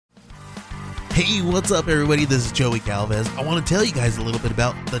Hey, what's up, everybody? This is Joey Galvez. I want to tell you guys a little bit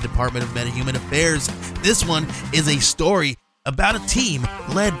about the Department of Meta-Human Affairs. This one is a story about a team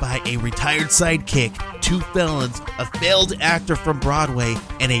led by a retired sidekick, 2 felons, a failed actor from Broadway,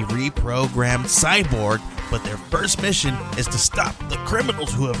 and a reprogrammed cyborg. But their first mission is to stop the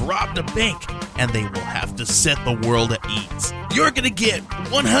criminals who have robbed a bank, and they will have to set the world at ease. You're going to get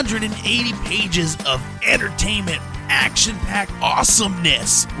 180 pages of entertainment, action-packed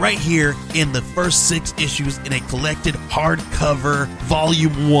awesomeness right here in the first 6 issues in a collected hardcover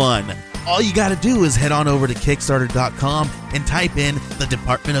volume 1. All you got to do is head on over to Kickstarter.com and type in the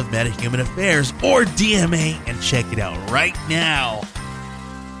Department of Meta-Human Affairs or DMA and check it out right now.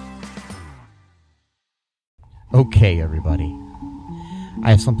 Okay, everybody. I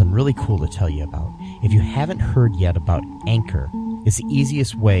have something really cool to tell you about. If you haven't heard yet about Anchor, it's the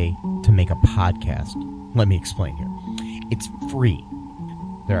easiest way to make a podcast. Let me explain here. It's free.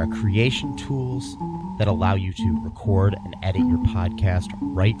 There are creation tools that allow you to record and edit your podcast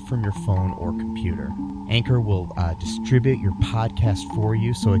right from your phone or computer. Anchor will distribute your podcast for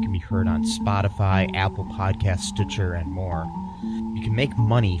you so it can be heard on Spotify, Apple Podcasts, Stitcher, and more. You can make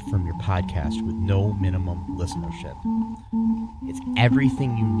money from your podcast with no minimum listenership. It's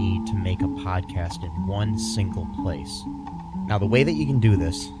everything you need to make a podcast in one single place. Now, the way that you can do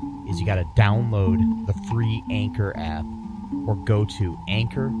this is you got to download the free Anchor app or go to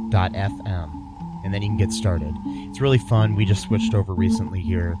anchor.fm, and then you can get started. It's really fun. We just switched over recently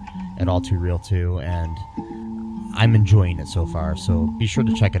here at All Too Real 2, and I'm enjoying it so far. So be sure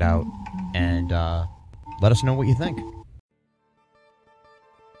to check it out and let us know what you think.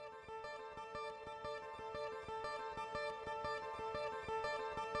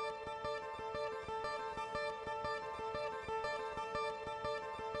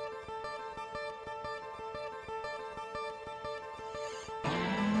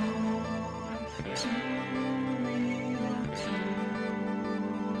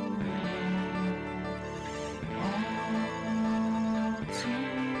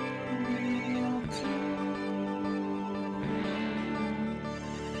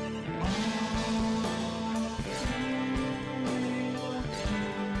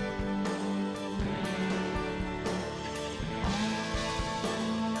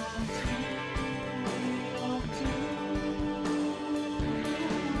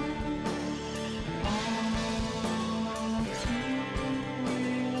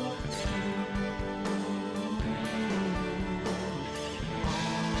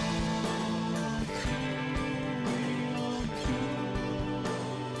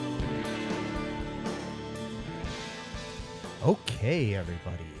 Okay,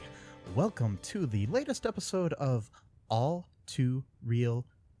 everybody. Welcome to the latest episode of All Too Real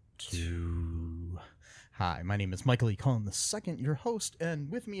 2. Hi, my name is Michael E. Cullen II, your host,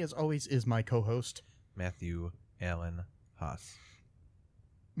 and with me, as always, is my co-host, Matthew Allen Haas.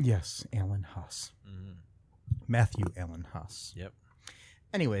 Yes, Allen Haas. Mm-hmm. Matthew Allen Haas. Yep.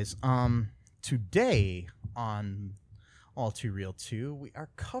 Anyways, today on All Too Real 2, we are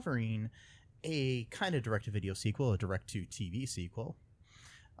covering a kind of direct-to-video sequel, a direct-to-TV sequel.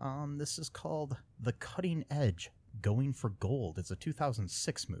 This is called The Cutting Edge, Going for Gold. It's a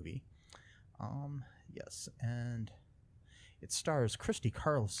 2006 movie. Yes, and it stars Christy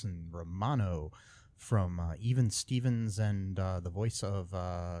Carlson Romano from Even Stevens and the voice of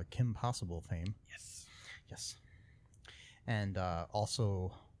Kim Possible fame. Yes. And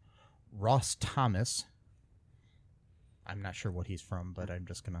also Ross Thomas. I'm not sure what he's from, but I'm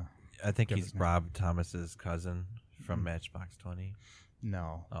just going to... I think he's Rob Thomas's cousin from Matchbox 20.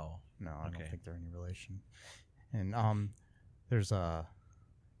 No. Oh. No, I don't think they're any relation. And there's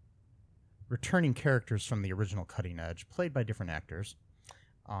returning characters from the original Cutting Edge, played by different actors.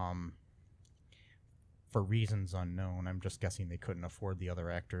 For reasons unknown, I'm just guessing they couldn't afford the other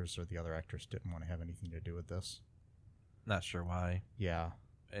actors, or the other actors didn't want to have anything to do with this. Not sure why. Yeah.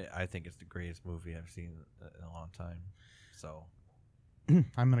 I think it's the greatest movie I've seen in a long time. So... I'm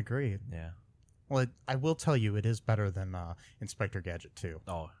going to agree. Yeah. Well, I will tell you, it is better than Inspector Gadget 2.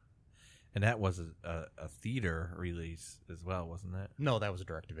 Oh. And that was a theater release as well, wasn't it? No, that was a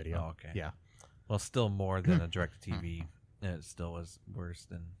direct-to-video. Oh, okay. Yeah. Well, still more than a direct-to-TV. And it still was worse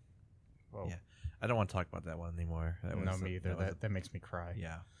than... Whoa. Yeah. I don't want to talk about that one anymore. No, me either. That makes me cry.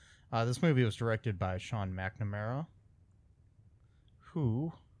 Yeah. This movie was directed by Sean McNamara,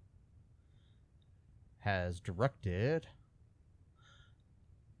 who has directed...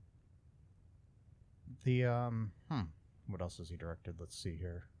 What else has he directed? Let's see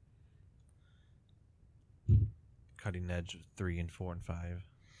here. Cutting Edge 3 and 4 and 5.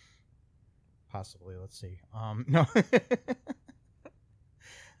 Possibly. Let's see. No.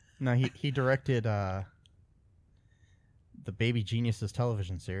 No, he directed the Baby Geniuses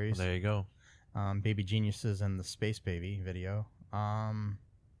television series. Well, there you go. Baby Geniuses and the Space Baby video. The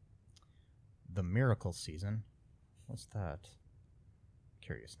Miracle season. What's that?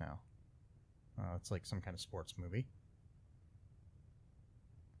 Curious now. It's like some kind of sports movie.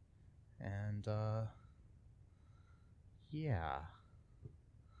 And yeah.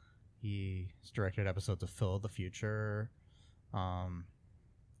 He's directed episodes of Phil of the Future.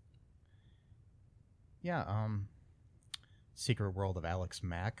 Secret World of Alex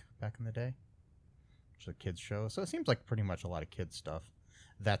Mack back in the day, which is a kids show. So it seems like pretty much a lot of kids stuff.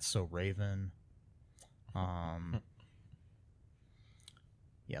 That's So Raven. Yeah,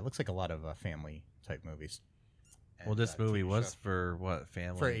 it looks like a lot of family type movies. Well, this movie was for what,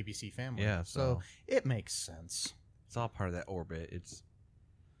 family? For ABC Family. Yeah, so it makes sense. It's all part of that orbit. It's,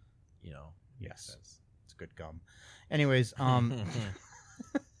 makes Yes. sense. It's good gum. Anyways,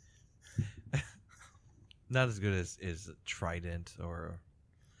 Not as good as Trident or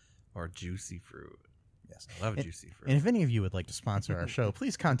Juicy Fruit. yes. I love Juicy Fruit. And if any of you would like to sponsor our show,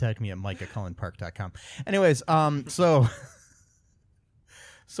 please contact me at mike@cullenpark.com. Anyways, so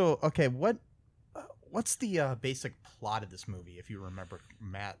okay, what's the basic plot of this movie? If you remember,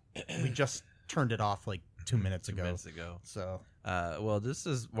 Matt, we just turned it off like 2 minutes ago. 2 minutes ago. So, well, this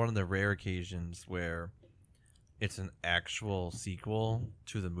is one of the rare occasions where it's an actual sequel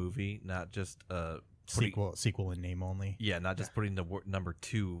to the movie, not just a sequel in name only. Yeah, not just putting the number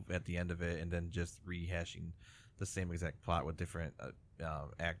 2 at the end of it and then just rehashing the same exact plot with different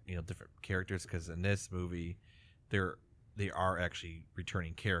different characters. Because in this movie, they are actually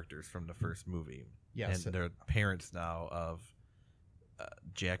returning characters from the first movie. Yes, and they're parents now of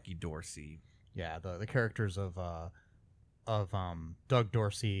Jackie Dorsey. Yeah, the characters of Doug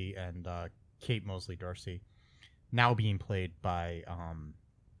Dorsey and Kate Mosley Dorsey, now being played by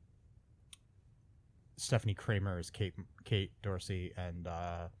Stephanie Kramer as Kate Dorsey and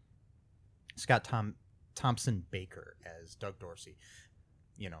Scott Thompson Baker as Doug Dorsey.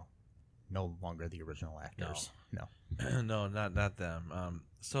 No longer the original actors. No. No, not them.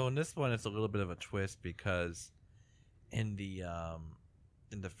 So in this one, it's a little bit of a twist because in the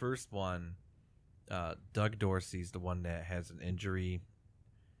first one, Doug Dorsey's the one that has an injury,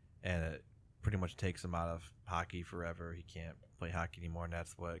 and it pretty much takes him out of hockey forever. He can't play hockey anymore, and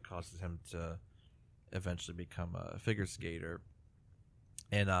that's what causes him to eventually become a figure skater.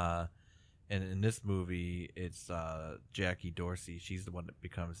 And in this movie, it's Jackie Dorsey. She's the one that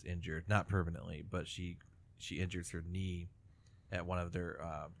becomes injured, not permanently, but she injures her knee at one of their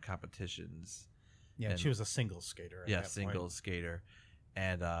competitions. Yeah, and she was a singles skater. Yeah, singles skater.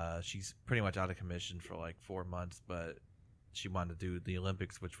 And she's pretty much out of commission for like 4 months, but she wanted to do the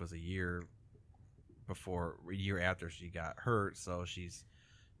Olympics, which was a year after she got hurt. So she's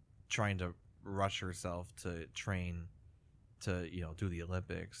trying to rush herself to train to, do the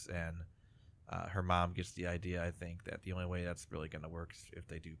Olympics. And her mom gets the idea, I think, that the only way that's really going to work is if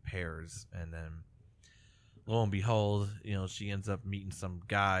they do pairs. And then lo and behold, she ends up meeting some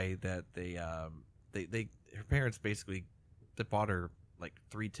guy that her parents basically, they bought her like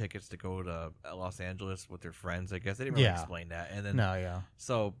 3 tickets to go to Los Angeles with their friends. I guess they didn't really explain that. And then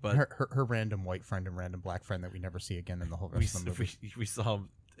So, but her random white friend and random black friend that we never see again in the whole rest of the movie. We saw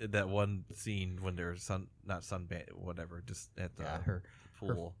that one scene when they're not sunbathe, whatever, just at the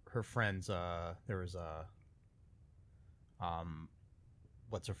pool. Her friends. There was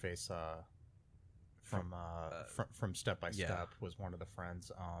what's her face? From Step by Step was one of the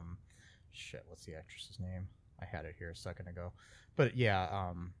friends. What's the actress's name? I had it here a second ago, but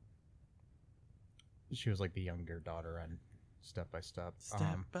yeah, she was like the younger daughter on Step by Step.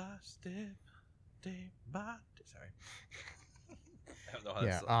 Step by step, day by day. Sorry, I don't know how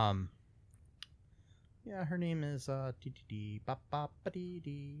to sing. Yeah, her name is That's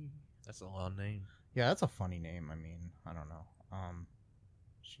a long name. Yeah, that's a funny name. I mean, I don't know.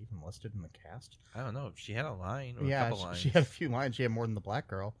 She even listed in the cast? I don't know. She had a line or a couple lines. She had a few lines. She had more than the black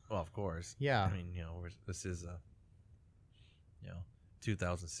girl. Well, of course. Yeah. I mean, this is a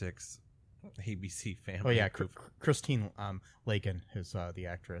 2006 ABC Family. Oh yeah, Christine Lakin is the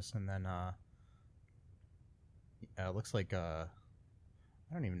actress, and then looks like I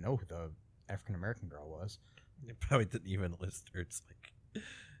don't even know who the African American girl was. They probably didn't even list her. It's like,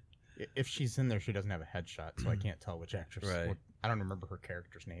 if she's in there, she doesn't have a headshot, so I can't tell which actress. Right. I don't remember her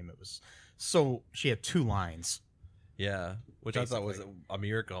character's name. She had 2 lines. Yeah, which basically. I thought was a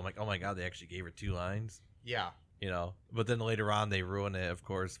miracle. I'm like, oh my god, they actually gave her 2 lines. Yeah. But then later on they ruin it, of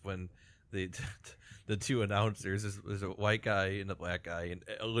course, when the 2 announcers, there's a white guy and a black guy, and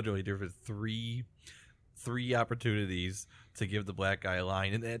literally there were 3 opportunities to give the black guy a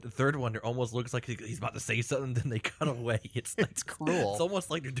line, and at the third one, it almost looks like he's about to say something, then they cut away. It's cruel. It's almost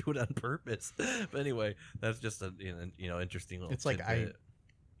like they're doing it on purpose. But anyway, that's just a interesting little. It's like tidbit.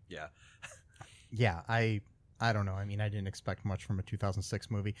 Yeah, I don't know. I mean, I didn't expect much from a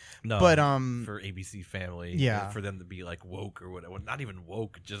 2006 movie. No, but for ABC Family, yeah, for them to be like woke or whatever, not even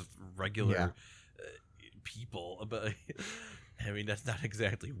woke, just regular people. But I mean, that's not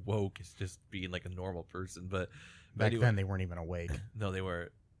exactly woke. It's just being like a normal person. But back anyway, then they weren't even awake. No, they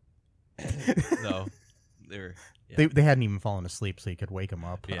were. No, they were. Yeah. They hadn't even fallen asleep, so you could wake them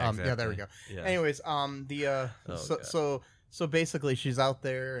up. Yeah, exactly. There we go. Yeah. Anyways, so basically, she's out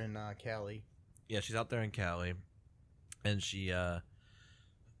there in Cali. Yeah, she's out there in Cali, and she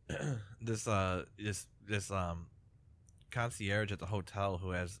this concierge at the hotel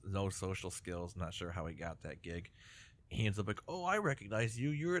who has no social skills. Not sure how he got that gig. He ends up like, "Oh, I recognize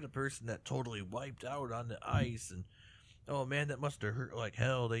you. You're the person that totally wiped out on the ice, and oh man, that must have hurt like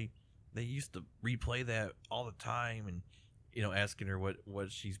hell. They used to replay that all the time." And asking her what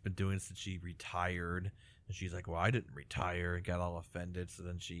she's been doing since she retired, and she's like, "Well, I didn't retire," and got all offended. So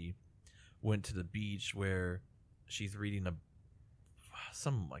then she went to the beach where she's reading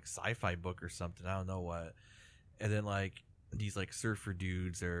some like sci-fi book or something. I don't know what. And then like these like surfer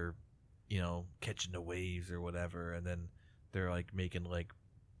dudes are catching the waves or whatever, and then they're like making like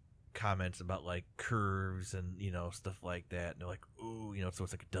comments about like curves and stuff like that, and they're like, ooh, so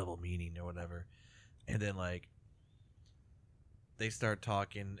it's like a double meaning or whatever. And then like they start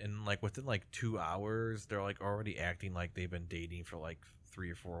talking, and like within like 2 hours they're like already acting like they've been dating for like 3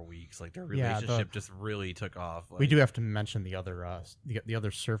 or 4 weeks. Like their relationship just really took off. Like, we do have to mention the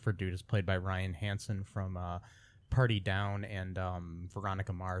other surfer dude is played by Ryan Hansen from Party Down and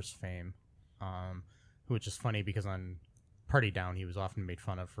Veronica Mars fame, which is funny because on Party Down he was often made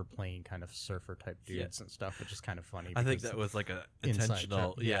fun of for playing kind of surfer type dudes and stuff, which is kind of funny. I think that was like a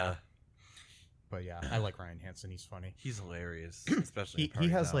intentional But yeah, I like Ryan Hansen. He's funny. He's hilarious, especially he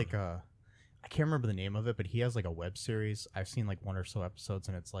has like a, I can't remember the name of it, but he has like a web series. I've seen like 1 or so episodes,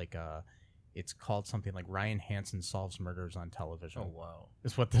 and it's like it's called something like Ryan Hansen Solves Murders on Television. Oh wow,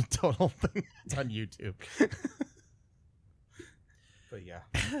 is what the total thing is on YouTube. But yeah,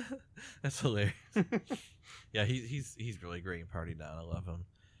 that's hilarious. Yeah, he's really great in Party Down. I love him.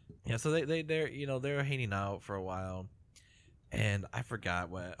 Yeah, so they're hanging out for a while, and I forgot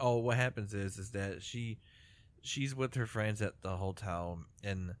what happens is that she's with her friends at the hotel,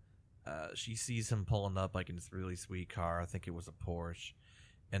 and she sees him pulling up like in this really sweet car. I think it was a Porsche,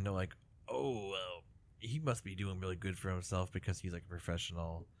 and they're like, oh well, he must be doing really good for himself because he's like a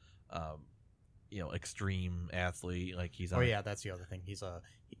professional extreme athlete. Like he's that's the other thing.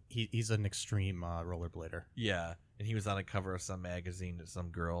 He's an extreme rollerblader. Yeah, and he was on a cover of some magazine that some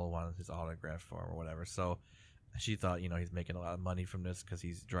girl wanted his autograph for him or whatever. So she thought, he's making a lot of money from this because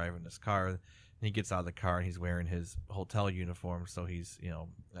he's driving this car. And he gets out of the car and he's wearing his hotel uniform, so he's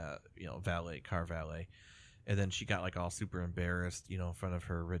car valet. And then she got like all super embarrassed, in front of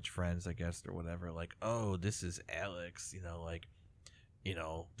her rich friends, I guess, or whatever. Like, oh, this is Alex,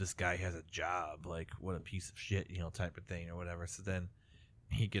 this guy has a job, like what a piece of shit, type of thing or whatever. So then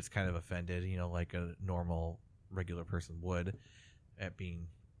he gets kind of offended, like a normal regular person would at being,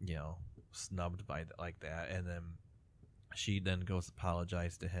 snubbed by like that. And then she then goes to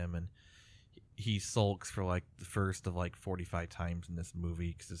apologize to him, and he sulks for like the first of like 45 times in this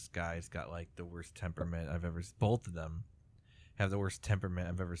movie because this guy's got like the worst temperament I've ever. Both of them have the worst temperament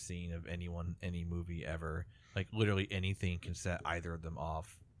I've ever seen of anyone, any movie ever. Like literally anything can set either of them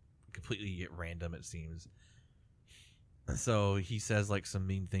off completely at random, it seems. So he says like some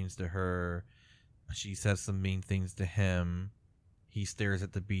mean things to her. She says some mean things to him. He stares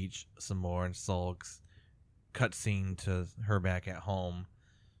at the beach some more and sulks. Cutscene to her back at home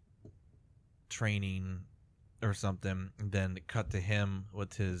training or something. And then cut to him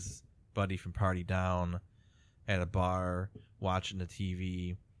with his buddy from Party Down at a bar watching the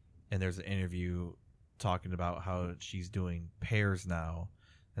TV. And there's an interview talking about how she's doing pairs now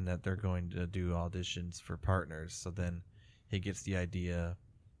and that they're going to do auditions for partners. So then he gets the idea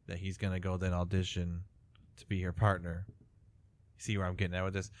that he's going to go then audition to be her partner. See where I'm getting at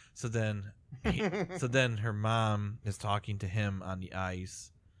with this? So then her mom is talking to him on the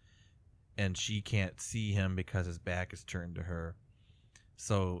ice, and she can't see him because his back is turned to her.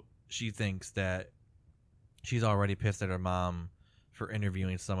 So she thinks that she's already pissed at her mom for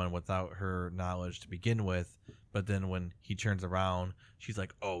interviewing someone without her knowledge to begin with. But then when he turns around, she's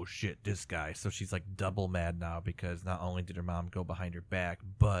like, oh shit, this guy. So she's like double mad now because not only did her mom go behind her back,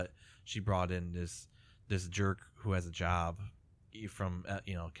 but she brought in this jerk who has a job from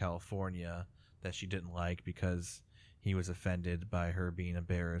California that she didn't like because he was offended by her being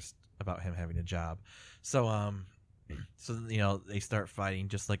embarrassed about him having a job. So they start fighting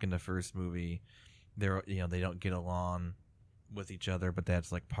just like in the first movie. They don't get along with each other, but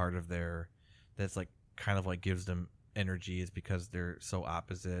that's like part of that's like kind of like gives them energy, is because they're so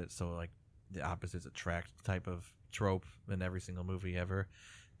opposite. So like the opposites attract type of trope in every single movie ever,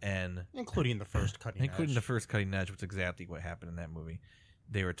 and including the first Cutting Edge. The first Cutting Edge was exactly what happened in that movie.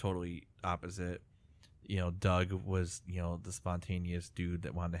 They were totally opposite. Doug was the spontaneous dude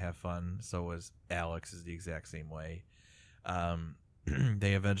that wanted to have fun. So was Alex, is the exact same way.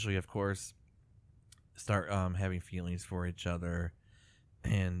 They eventually, of course, start having feelings for each other,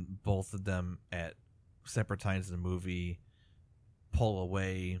 and both of them at separate times in the movie pull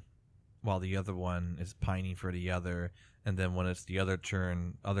away while the other one is pining for the other. And then when it's the other's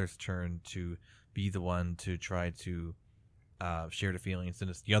turn to be the one to try to share the feelings,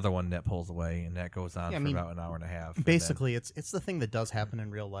 and it's the other one that pulls away, and that goes on for about an hour and a half. Basically, it's the thing that does happen in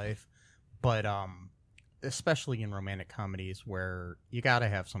real life, but especially in romantic comedies where you got to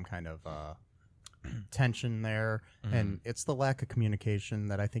have some kind of tension there, and it's the lack of communication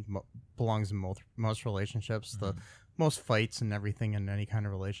that I think belongs in most relationships. The most fights and everything in any kind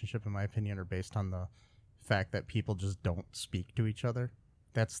of relationship, in my opinion, are based on the fact that people just don't speak to each other.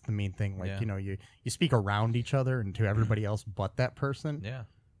 That's the main thing. Like, you speak around each other and to everybody else but that person. Yeah.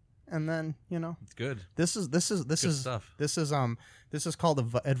 And then, it's good. This is stuff. This is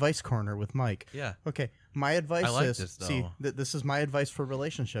called Advice Corner with Mike. Yeah. Okay. My advice is this, though. see, this is my advice for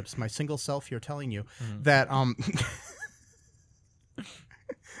relationships. My single self here telling you that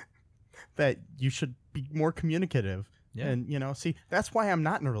that you should be more communicative. Yeah. And see, that's why I'm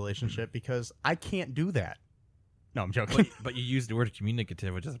not in a relationship, because I can't do that. No, I'm joking. But you used the word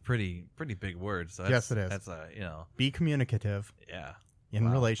communicative, which is a pretty big word. So yes, it is. That's be communicative. Yeah. In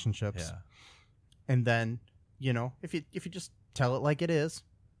relationships. Yeah. And then, if you just tell it like it is.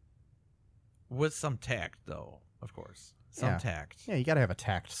 With some tact, though, of course. Some tact. Yeah, you got to have a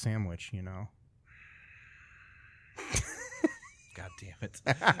tact sandwich, God damn it.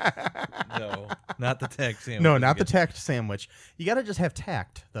 No, not the tact sandwich. No, not the tact sandwich. You got to just have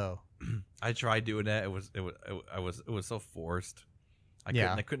tact, though. I tried doing that. It was so forced.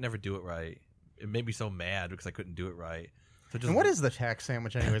 I couldn't ever do it right. It made me so mad because I couldn't do it right. So and what is the tact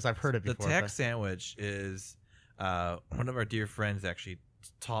sandwich, anyways? I've heard it before. The tact sandwich is one of our dear friends actually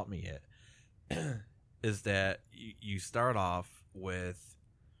taught me it. Is that you start off with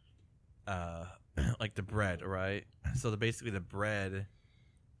like the bread, right? So basically the bread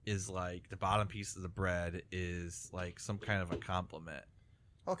is like, the bottom piece of the bread is like some kind of a compliment.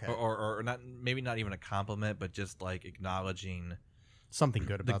 Okay. Or not, maybe not even a compliment, but just like acknowledging something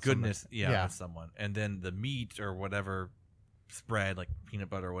good about the goodness, of someone. And then the meat or whatever spread, like peanut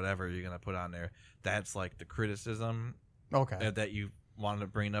butter or whatever you're gonna put on there, that's like the criticism. Okay. That you wanted to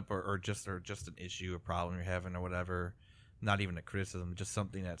bring up, or just an issue, a problem you're having, or whatever. Not even a criticism, just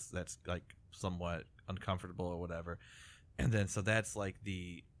something that's like somewhat uncomfortable or whatever. And then so that's like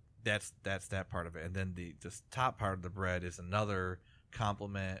that's that part of it. And then the top part of the bread is another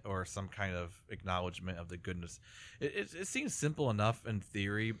compliment or some kind of acknowledgement of the goodness. It seems simple enough in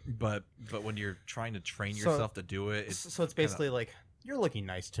theory, but when you're trying to train yourself to do it, it's basically like, you're looking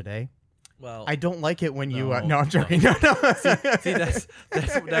nice today. Well, I don't like it when you. No, I'm joking. No. See,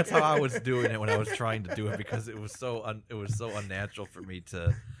 that's how I was doing it when I was trying to do it, because it was so unnatural for me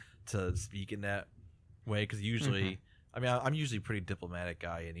to speak in that way. Because usually, I mean, I'm usually a pretty diplomatic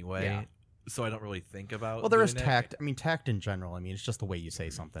guy anyway. Yeah. So I don't really think about. Well, there is tact. I mean, tact in general. I mean, it's just the way you say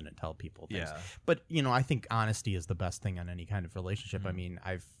something and tell people things. Yeah. But I think honesty is the best thing on any kind of relationship. I mean,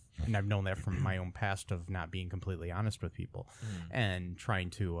 I've known that from my own past of not being completely honest with people and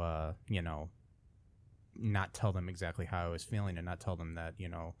trying to, not tell them exactly how I was feeling, and not tell them that,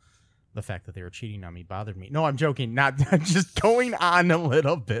 the fact that they were cheating on me bothered me. No, I'm joking. Not just going on a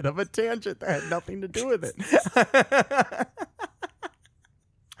little bit of a tangent that had nothing to do with it.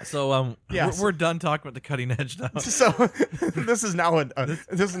 So we're done talking about the Cutting Edge now. So this is now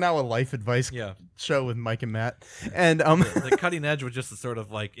a life advice show with Mike and Matt, and the Cutting Edge was just a sort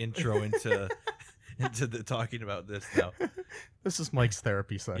of like intro into the talking about this now. This is Mike's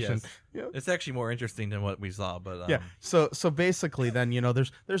therapy session. Yes. Yep. It's actually more interesting than what we saw, but yeah. So basically, then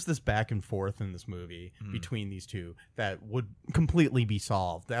there's this back and forth in this movie between these two that would completely be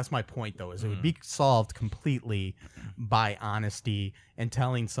solved. That's my point, though, is it would be solved completely by honesty and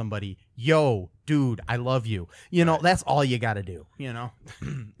telling somebody, "Yo, dude, I love you." That's all you got to do.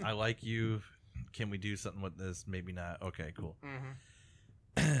 I like you. Can we do something with this? Maybe not. Okay, cool.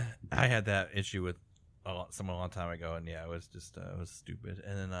 I had that issue with someone a long time ago, and it was just it was stupid.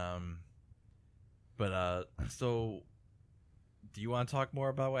 And then But so do you want to talk more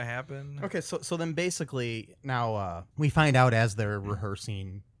about what happened? Okay, so then basically now we find out as they're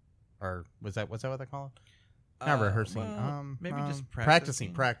rehearsing, or was that what they call it? Not rehearsing. Maybe just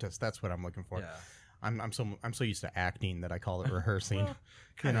practicing. Practice. That's what I'm looking for. Yeah. I'm so used to acting that I call it rehearsing. Well,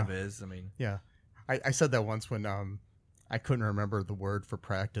 kind of is. I mean, yeah. I said that once when I couldn't remember the word for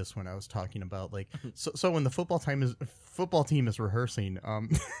practice when I was talking about like so when the football team is rehearsing.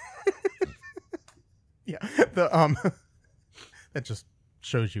 Yeah. The that just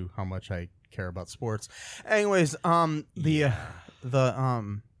shows you how much I care about sports. Anyways, and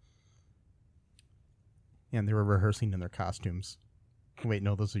they were rehearsing in their costumes. Wait,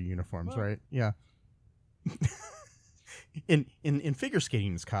 no, those are uniforms, right? Yeah. in figure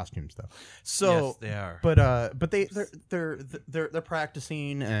skating, it's costumes though. So yes, they are. But they're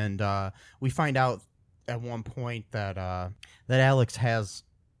practicing, and we find out at one point that Alex has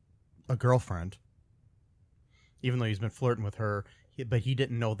a girlfriend, even though he's been flirting with her. But he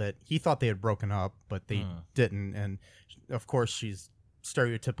didn't know that. He thought they had broken up, but they didn't. And of course, she's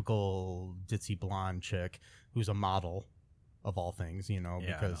stereotypical ditzy blonde chick who's a model of all things,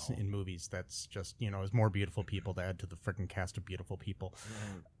 because in movies that's just, is more beautiful people to add to the freaking cast of beautiful people.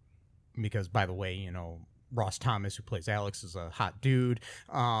 Because, by the way, Ross Thomas, who plays Alex, is a hot dude.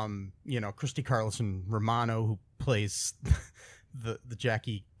 Christy Carlson Romano, who plays the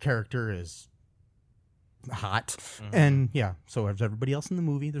Jackie character, is hot. And so is everybody else in the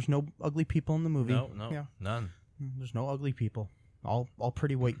movie. There's no ugly people in the movie. No, none. There's no ugly people. All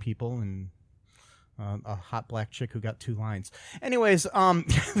pretty white people, and a hot black chick who got 2 lines. Anyways, yeah,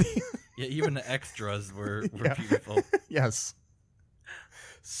 even the extras were beautiful. Yes.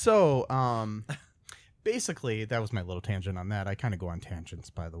 So, basically, that was my little tangent on that. I kind of go on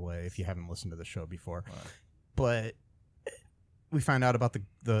tangents, by the way, if you haven't listened to the show before. Wow. But we find out about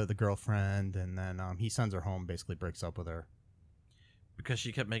the girlfriend, and then he sends her home, basically breaks up with her. Because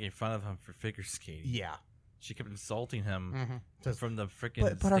she kept making fun of him for figure skating. Yeah. She kept insulting him from the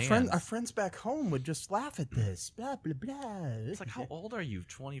freaking But our friends back home would just laugh at this. Blah, blah, blah. It's like, how old are you?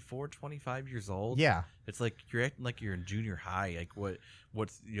 24, 25 years old? Yeah. It's like you're acting like you're in junior high. Like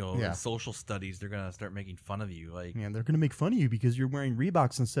what's in social studies, they're going to start making fun of you. Like, yeah, they're going to make fun of you because you're wearing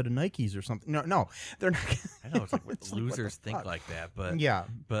Reeboks instead of Nikes or something. No, they're not. I know, it's like losers think like that. But yeah.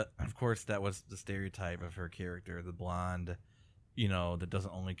 But, of course, that was the stereotype of her character, the blonde, that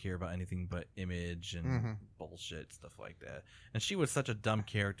doesn't only care about anything but image and bullshit, stuff like that. And she was such a dumb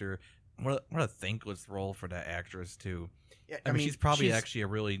character. What a thankless role for that actress, too. Yeah, I mean, she's probably actually a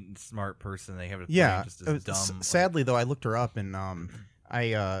really smart person. They have to play just as dumb. Sadly, though, I looked her up, and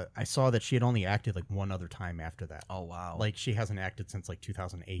I saw that she had only acted like one other time after that. Oh, wow. Like, she hasn't acted since, like,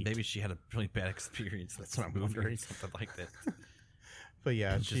 2008. Maybe she had a really bad experience. That's what I'm wondering. Something like that. But,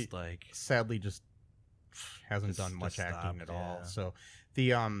 yeah, it's she just like... sadly just hasn't done much acting at all. So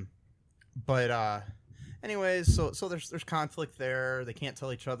anyways, so there's conflict there. They can't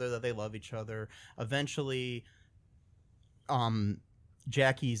tell each other that they love each other. Eventually,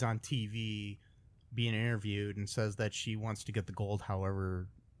 Jackie's on TV being interviewed and says that she wants to get the gold however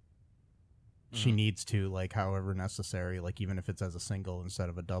she needs to, like however necessary, like even if it's as a single instead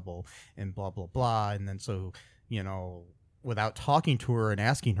of a double, and blah blah blah. And then so without talking to her and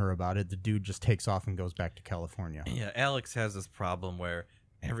asking her about it, the dude just takes off and goes back to California. Yeah, Alex has this problem where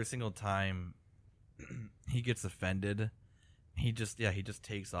every single time he gets offended, he just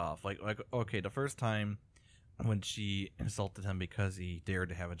takes off. Like okay, the first time when she insulted him because he dared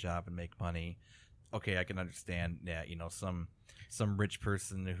to have a job and make money, okay, I can understand that, some rich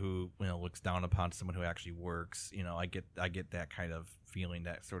person who looks down upon someone who actually works, I get that kind of feeling,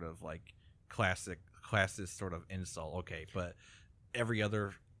 that sort of like classist sort of insult. Okay, but every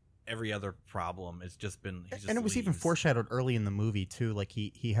other problem it's just been and it was even foreshadowed early in the movie too. Like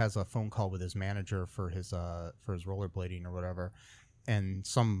he has a phone call with his manager for his rollerblading or whatever, and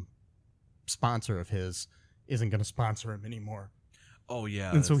some sponsor of his isn't going to sponsor him anymore. Oh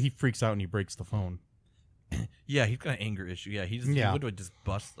yeah, and so he freaks out and he breaks the phone. Yeah, he's got an anger issue. Yeah, he literally just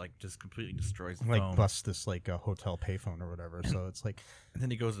just completely destroys the phone. Busts this like a hotel payphone or whatever. So it's like, and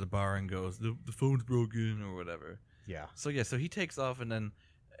then he goes to the bar and goes, the phone's broken or whatever. Yeah. So he takes off, and then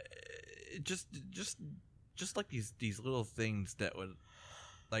just like these little things that would,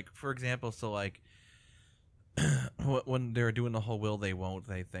 like, for example, so like when they're doing the whole will they won't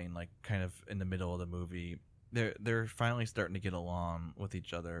they thing, like kind of in the middle of the movie. They're finally starting to get along with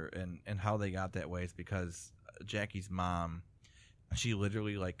each other, and how they got that way is because Jackie's mom, she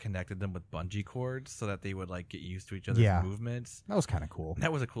literally like connected them with bungee cords so that they would like get used to each other's movements. That was kind of cool.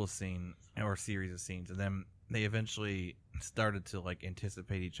 That was a cool scene or series of scenes, and then they eventually started to like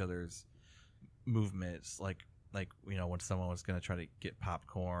anticipate each other's movements, like when someone was gonna try to get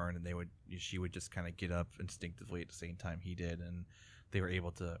popcorn, and she would just kind of get up instinctively at the same time he did, and they were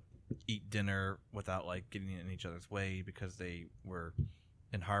able to eat dinner without like getting in each other's way because they were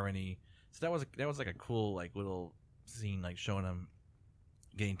in harmony. So that was like a cool like little scene, like showing them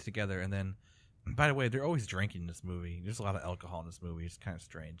getting together. And then, by the way, they're always drinking in this movie. There's a lot of alcohol in this movie. It's kind of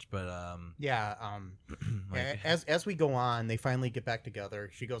strange, but like, as we go on, they finally get back together.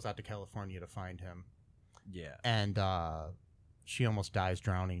 She goes out to California to find him. Yeah, and she almost dies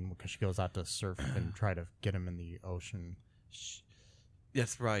drowning because she goes out to surf and try to get him in the ocean.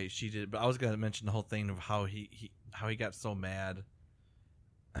 That's right, she did. But I was gonna mention the whole thing of how he got so mad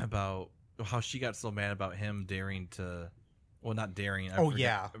about how she got so mad about him daring to. Well, not daring.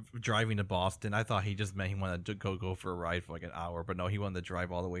 Driving to Boston. I thought he just meant he wanted to go for a ride for like an hour, but no, he wanted to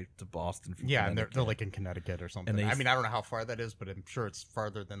drive all the way to Boston. From and they're like in Connecticut or something. I mean, I don't know how far that is, but I'm sure it's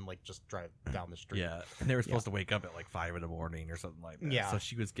farther than like just drive down the street. Yeah, and they were supposed to wake up at like 5 a.m. or something like that. Yeah, so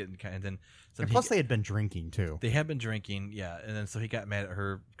she was getting kind of. And plus they had been drinking too. They had been drinking, yeah, and then so he got mad at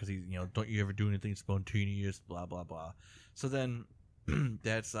her because he, don't you ever do anything spontaneous, blah blah blah. So then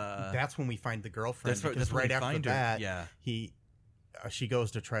that's when we find the girlfriend. That's right after that, yeah, she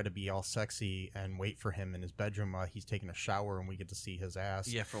goes to try to be all sexy and wait for him in his bedroom while he's taking a shower, and we get to see his ass.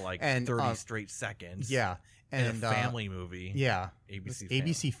 Yeah, for like 30 straight seconds. Yeah, and in a family movie. Yeah,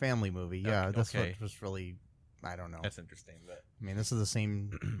 ABC family movie. Yeah, okay. That's what was really, I don't know. That's interesting. But I mean, this is the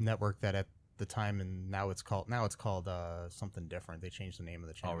same network that at the time, and now it's called something different. They changed the name of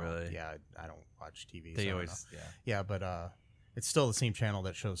the channel. Oh, really? Yeah, I don't watch TV. They so always, yeah, but it's still the same channel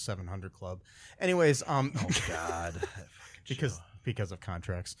that shows 700 Club. Anyways, oh God. Because of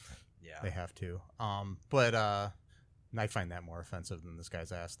contracts, yeah, they have to. But I find that more offensive than this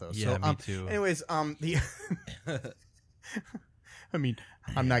guy's ass, though. Yeah, so, me too. Anyways, I mean,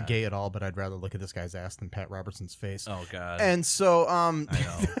 I'm not gay at all, but I'd rather look at this guy's ass than Pat Robertson's face. Oh God. And so, I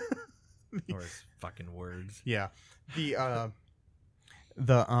know. Or his fucking words. Yeah. We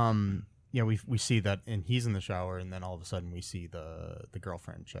see that, and he's in the shower, and then all of a sudden we see the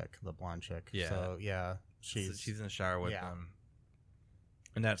girlfriend chick, the blonde chick. Yeah. So yeah, she's in the shower with them.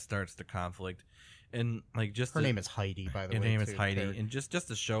 And that starts the conflict, and like her name is Heidi, by the way. Her name is Heidi, and just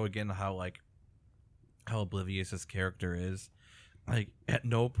to show again how oblivious this character is. Like at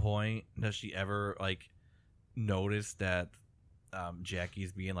no point does she ever like notice that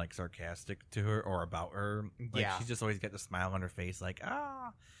Jackie's being like sarcastic to her or about her. Like, she's just always got the smile on her face, like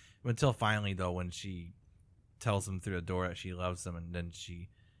Until finally, though, when she tells him through the door that she loves him, and then she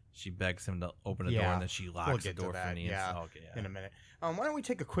begs him to open the door, and then she locks the door for me. In a minute. Why don't we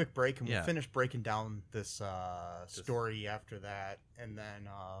take a quick break, and we'll finish breaking down this story after that, and then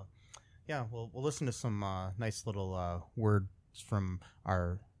we'll listen to some nice little words from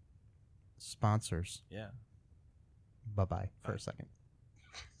our sponsors. Yeah. Bye for a second.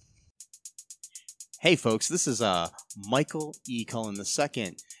 Hey folks, this is Michael E. Cullen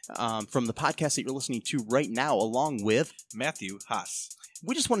II from the podcast that you're listening to right now, along with Matthew Haas.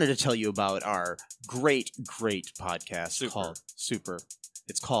 We just wanted to tell you about our great podcast called Super.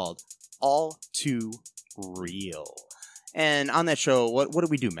 It's called All Too Real. And on that show, what do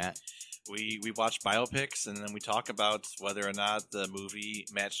we do, Matt? We watch biopics, and then we talk about whether or not the movie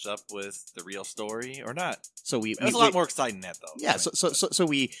matched up with the real story or not. So it was a lot more exciting than that, though. Yeah, so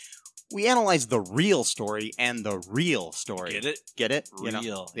we analyze the real story and the real story. Get it?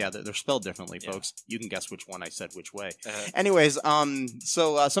 Real. Yeah, they're spelled differently, folks. You can guess which one I said which way. Uh-huh. Anyways,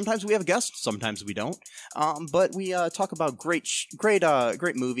 so sometimes we have a guest, sometimes we don't. But we talk about great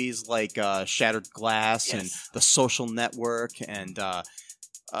movies like Shattered Glass and The Social Network and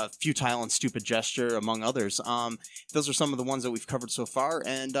Futile and Stupid Gesture, among others. Those are some of the ones that we've covered so far,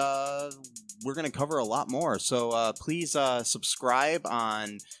 and we're going to cover a lot more. So please subscribe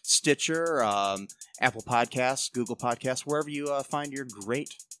on Stitcher, Apple Podcasts, Google Podcasts, wherever you find your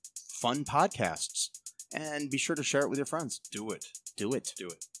great, fun podcasts. And be sure to share it with your friends. Do it.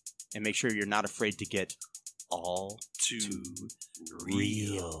 And make sure you're not afraid to get all too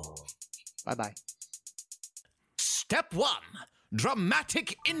real. Bye-bye. Step 1.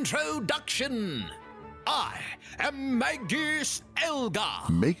 Dramatic introduction. I am Magus Elgar.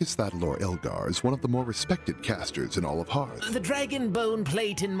 Magus Thadalor Elgar is one of the more respected casters in all of Hearth. The dragon bone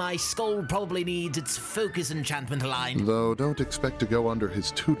plate in my skull probably needs its focus enchantment aligned. Though don't expect to go under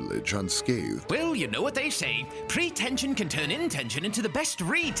his tutelage unscathed. Well, you know what they say. Pretension can turn intention into the best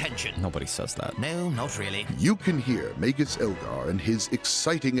retention. Nobody says that. No, not really. You can hear Magus Elgar and his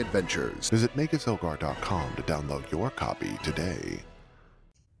exciting adventures. Visit MagusElgar.com to download your copy today.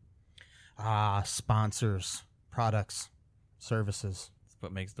 Sponsors, products, services. That's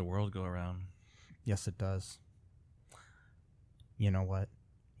what makes the world go around. Yes, it does. You know what?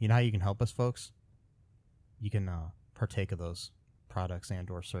 You know how you can help us, folks? You can partake of those products and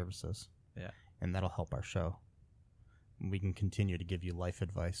or services. Yeah. And that'll help our show. We can continue to give you life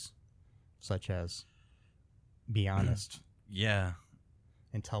advice, such as be honest. Yeah.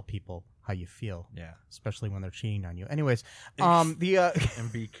 And tell people how you feel. Yeah. Especially when they're cheating on you. Anyways, and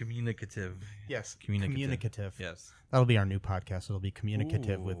be communicative. Yes. Communicative. Yes. That'll be our new podcast. It'll be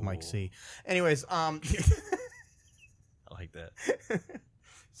Communicative with Mike C. Anyways, I like that.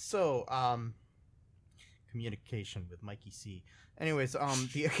 So, communication with Mikey C. Anyways, I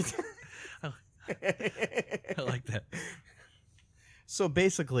like that. So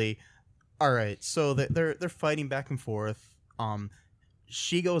basically, all right. So they're fighting back and forth.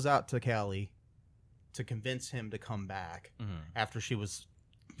 She goes out to Cali to convince him to come back after she was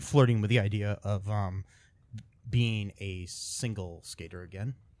flirting with the idea of being a single skater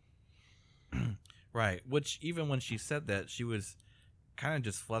again. Right. Which even when she said that, she was kind of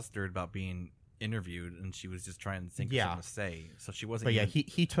just flustered about being interviewed, and she was just trying to think of something to say. So she wasn't. But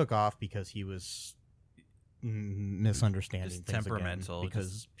he took off because he was misunderstanding just things temperamental again,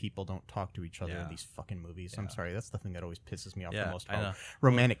 because people don't talk to each other in these fucking movies. I'm sorry, that's the thing that always pisses me off the most about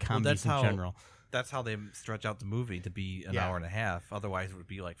romantic comedies in general. That's how they stretch out the movie to be an hour and a half. Otherwise, it would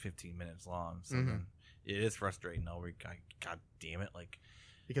be like 15 minutes long. So then it is frustrating. No, God damn it! Like,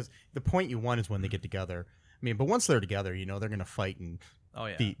 because the point you want is when they get together. I mean, but once they're together, you know they're gonna fight and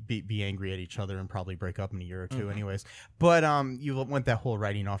be angry at each other and probably break up in a year or two, anyways. But you want that whole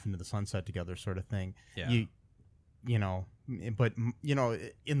riding off into the sunset together sort of thing. Yeah. You know, but you know,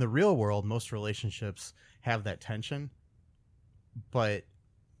 in the real world, most relationships have that tension. But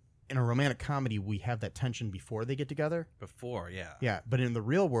in a romantic comedy, we have that tension before they get together. Yeah. But in the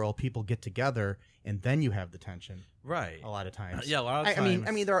real world, people get together and then you have the tension. Right. A lot of times. A lot of times.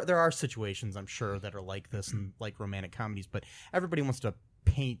 I mean, there are situations, I'm sure, that are like this and like romantic comedies, but everybody wants to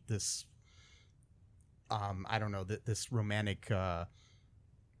paint this, I don't know, this romantic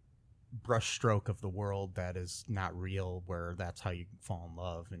brushstroke of the world that is not real, where that's how you fall in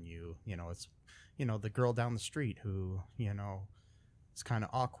love, and you know, it's, you know, the girl down the street who, you know, it's kind of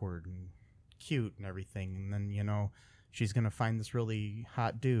awkward and cute and everything, and then, you know, she's gonna find this really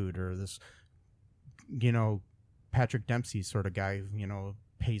hot dude, or this, you know, Patrick Dempsey sort of guy, you know,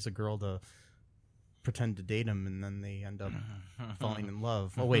 pays a girl to pretend to date him, and then they end up falling in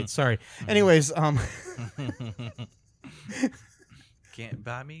love. Oh wait, sorry. Anyways, can't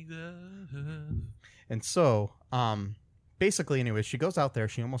buy me love. And so, basically, anyways, she goes out there,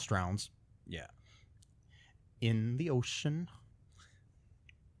 she almost drowns. Yeah. In the ocean.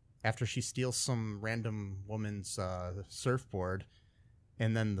 After she steals some random woman's surfboard,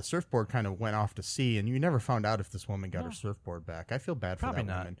 and then the surfboard kind of went off to sea, and you never found out if this woman got her surfboard back. I feel bad for Probably that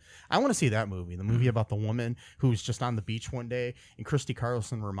not. woman. I want to see that movie, the movie about the woman who's just on the beach one day, and Christy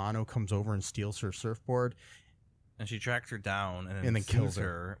Carlson Romano comes over and steals her surfboard. And she tracks her down and then kills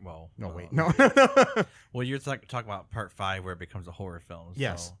her. Well, no, well, wait, no. Well, you're talking about part 5 where it becomes a horror film.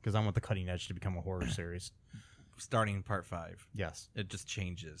 Yes, because I want the Cutting Edge to become a horror series. Starting part 5. Yes, it just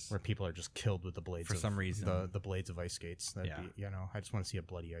changes where people are just killed with the blades for some reason. The blades of ice skates. That'd be, you know, I just want to see a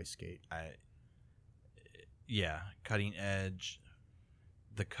bloody ice skate. Cutting Edge,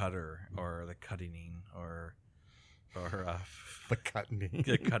 the cutter, or the cutting, or the cutting.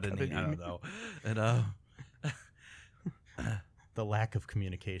 The cutting. I don't know. And the lack of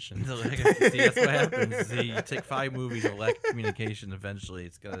communication. See, that's what happens. See, you take 5 movies of lack of communication. Eventually,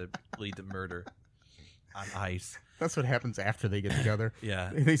 it's gonna lead to murder on ice. That's what happens after they get together.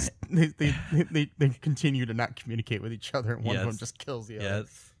 Yeah, they continue to not communicate with each other, and one of them just kills the other. Yeah,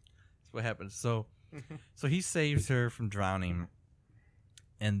 that's what happens. So he saves her from drowning,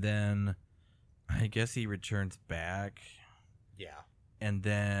 and then I guess he returns back. Yeah, and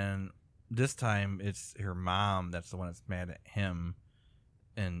then this time it's her mom that's the one that's mad at him,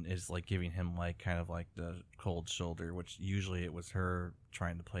 and is like giving him like kind of like the cold shoulder, which usually it was her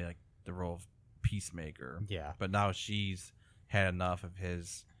trying to play like the role of peacemaker. Yeah, but now she's had enough of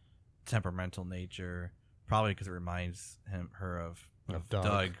his temperamental nature, probably because it reminds her of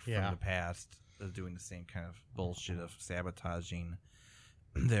Doug from the past, doing the same kind of bullshit of sabotaging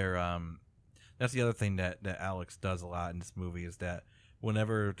their that's the other thing that Alex does a lot in this movie, is that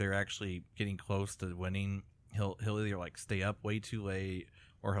whenever they're actually getting close to winning, he'll either like stay up way too late,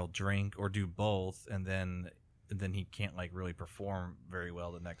 or he'll drink, or do both, and then he can't like really perform very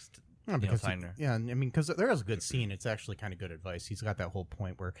well the next time. I mean, because there is a good scene. It's actually kind of good advice. He's got that whole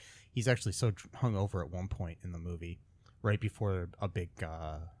point where he's actually so hungover at one point in the movie, right before a big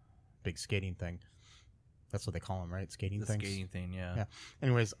skating thing. That's what they call him, right? Skating things. Skating thing, yeah.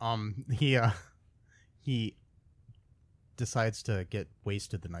 Anyways, he decides to get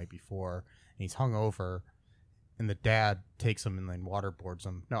wasted the night before, and he's hungover, and the dad takes him and then waterboards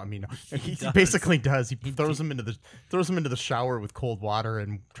him. No, I mean, he basically does. He throws him into the shower with cold water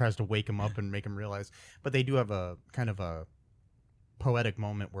and tries to wake him up and make him realize. But they do have a kind of a poetic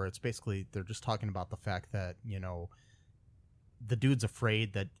moment where it's basically they're just talking about the fact that, you know, the dude's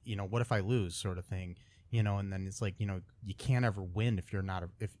afraid that, you know, what if I lose, sort of thing, you know, and then it's like, you know, you can't ever win if you're not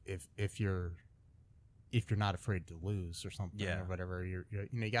if you're not afraid to lose or something, or whatever. You're you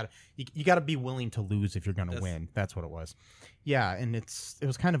know, you gotta be willing to lose if you're gonna win. That's what it was. Yeah, and it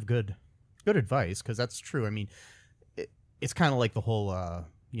was kind of good advice, because that's true. I mean, it's kind of like the whole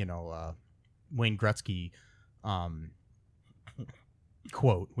Wayne Gretzky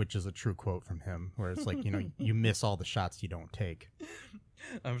quote, which is a true quote from him, where it's like, you know, you miss all the shots you don't take.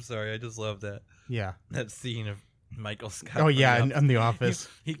 I'm sorry, I just love that. Yeah, that scene of Michael Scott. Oh yeah, in The Office,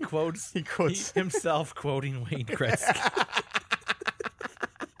 he quotes himself quoting Wayne Gretzky.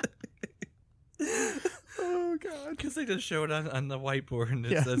 Oh god, because they just showed on the whiteboard, and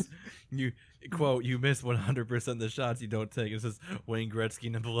it says, "You quote, you miss 100% of the shots you don't take." It says Wayne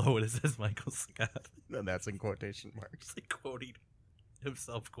Gretzky, and below it says Michael Scott. And that's in quotation marks. It's like quoting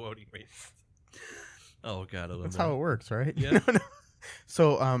himself, quoting Wayne. Oh god, I love that's that. how it works, right? Yeah. No.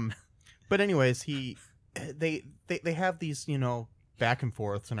 So but anyways, they have these, you know, back and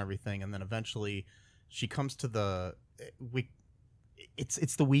forths and everything, and then eventually she comes to the week.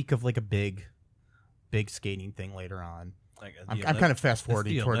 It's the week of like a big skating thing later on. Like I'm kind of fast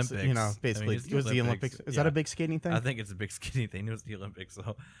forwarding towards Olympics. You know, basically it was the Olympics. Is that a big skating thing? I think it's a big skating thing. It was the Olympics,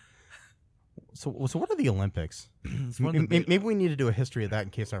 So what are the Olympics? Maybe we need to do a history of that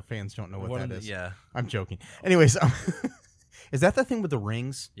in case our fans don't know what that is. Yeah, I'm joking. Anyways, is that the thing with the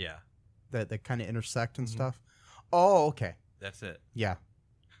rings? Yeah. That kind of intersect and stuff? Oh, okay. That's it. Yeah.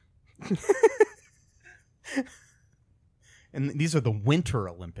 And these are the Winter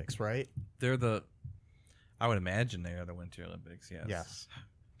Olympics, right? I would imagine they are the Winter Olympics, yes. Yes.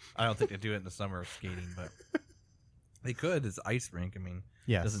 I don't think they do it in the summer of skating, but they could. It's ice rink. I mean,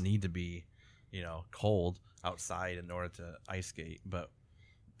 yes. It doesn't need to be, you know, cold outside in order to ice skate. But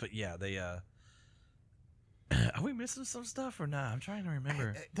yeah, they are we missing some stuff or not? I'm trying to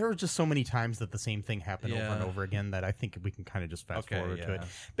remember. There are just so many times that the same thing happened over and over again that I think we can kind of just fast forward to it.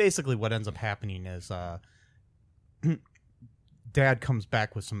 Basically, what ends up happening is Dad comes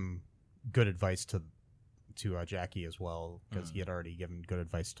back with some good advice to Jackie as well, because he had already given good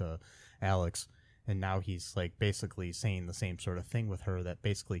advice to Alex, and now he's like basically saying the same sort of thing with her, that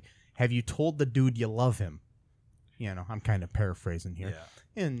basically, have you told the dude you love him? You know, I'm kind of paraphrasing here.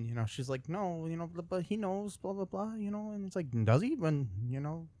 Yeah. And, you know, she's like, no, you know, but he knows, blah, blah, blah, you know, and it's like, does he? When, you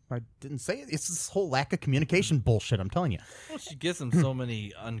know, I didn't say it. It's this whole lack of communication bullshit, I'm telling you. Well, she gives him so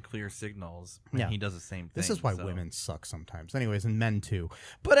many unclear signals, and he does the same thing. This is why women suck sometimes. Anyways, and men too.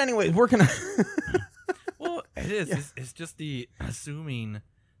 But anyways, we're going to... Well, it is. Yeah. It's just the assuming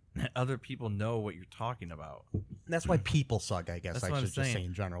that other people know what you're talking about. That's why people suck, I guess. I should just say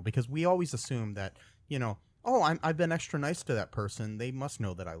in general, because we always assume that, you know, oh, I've been extra nice to that person, they must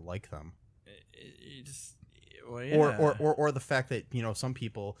know that I like them. Well, yeah. Or the fact that, you know, some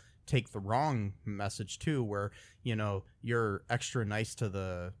people take the wrong message too, where, you know, you're extra nice to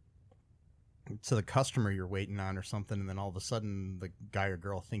the customer you're waiting on or something, and then all of a sudden the guy or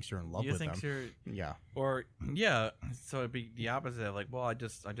girl thinks you're in love with them. Yeah. Or so it'd be the opposite. Like, well, I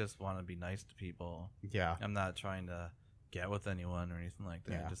just want to be nice to people. Yeah. I'm not trying to get with anyone or anything like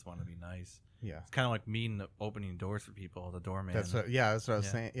that. I just want to be nice. Yeah. It's kind of like me opening doors for people, the doorman. That's what I was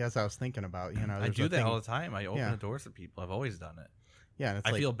saying. Yeah, that's what I was thinking about. You know, I do that all the time. I open the doors for people. I've always done it. Yeah, and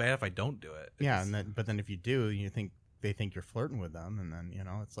I feel bad if I don't do it. Yeah, but then if you do, they think you're flirting with them, and then, you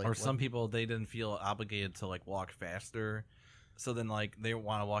know, it's like. Or some people, they didn't feel obligated to like walk faster, so then like they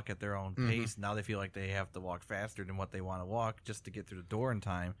want to walk at their own pace. Now they feel like they have to walk faster than what they want to walk just to get through the door in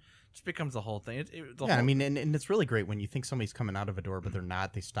time. It just becomes the whole thing. I mean, and it's really great when you think somebody's coming out of a door, but they're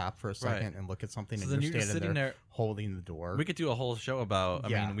not. They stop for a second and look at something, so and you're standing there holding the door. We could do a whole show about. I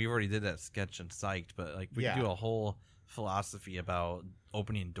mean, we already did that sketch and Psyched, but like we could do a whole philosophy about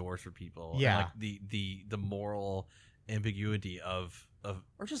opening doors for people. Yeah, and like the moral ambiguity of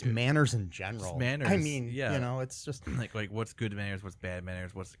or just manners in general. Just manners. I mean, you know, it's just like what's good manners, what's bad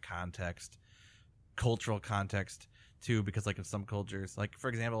manners, what's the context, cultural context too, because like in some cultures, like for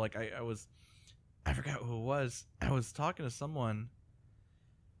example, like I forgot who it was. I was talking to someone.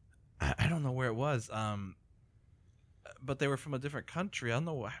 I don't know where it was. But they were from a different country. I don't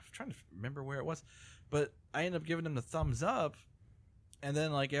know. I'm trying to remember where it was, but I ended up giving them the thumbs up, And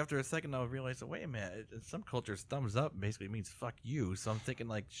then, like, after a second, I realized, wait a minute, in some cultures, thumbs up basically means fuck you. So I'm thinking,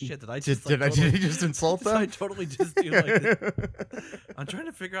 like, shit, did I just Did I just insult them? Did I totally just do like this? I'm trying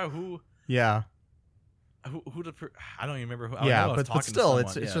to figure out who Yeah. I don't even remember who. Yeah, but still,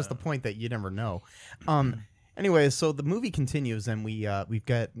 it's just the point that you never know. Anyway, so the movie continues, and we've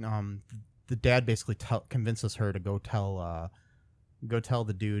got the dad basically convinces her to go tell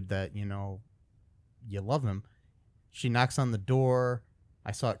the dude that you love him. She knocks on the door.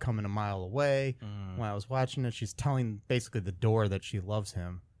 I saw it coming a mile away when I was watching it. She's telling basically the door that she loves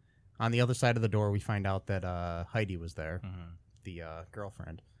him. On the other side of the door, we find out that Heidi was there, the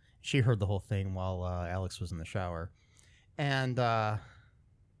girlfriend. She heard the whole thing while Alex was in the shower. And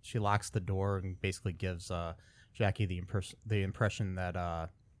she locks the door and basically gives Jackie the impression that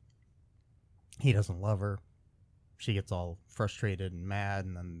he doesn't love her. She gets all frustrated and mad,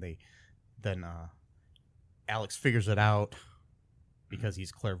 and then Alex figures it out because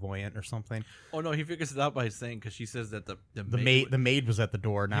he's clairvoyant or something. Oh no, he figures it out by saying, because she says that the maid was at the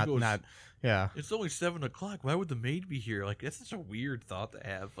door, not yeah. It's only 7 o'clock. Why would the maid be here? Like, that's such a weird thought to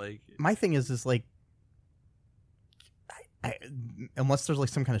have. Like, my thing is like, I unless there's like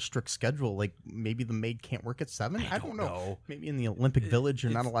some kind of strict schedule, like maybe the maid can't work at 7. I don't know. Maybe in the Olympic Village,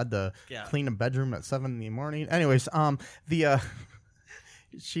 you're not allowed to clean a bedroom at 7 in the morning. Anyways,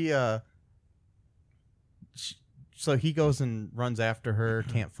 so he goes and runs after her,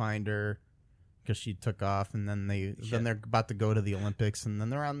 can't find her because she took off, and then they're about to go to the Olympics, and then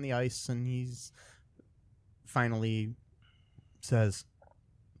they're on the ice, and he's finally says,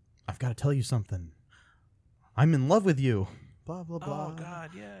 "I've got to tell you something. I'm in love with you." Blah blah blah. Oh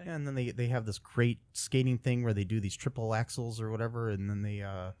God, yeah. And then they have this great skating thing where they do these triple axels or whatever, and then they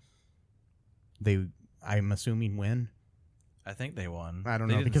I'm assuming win. I think they won. I don't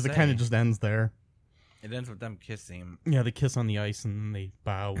know because it kind of just ends there. It ends with them kissing. Yeah, they kiss on the ice and then they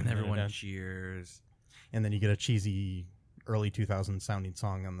bow. And everyone cheers. And then you get a cheesy early 2000s sounding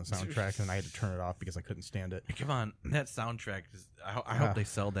song on the soundtrack, and I had to turn it off because I couldn't stand it. Come on, that soundtrack is. I hope they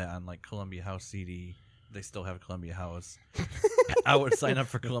sell that on like Columbia House CD. They still have Columbia House. I would sign up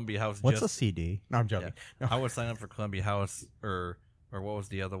for Columbia House. What's a CD? No, I'm joking. Yeah. No. I would sign up for Columbia House or what was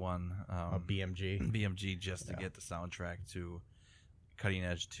the other one? A BMG. BMG just to get the soundtrack to Cutting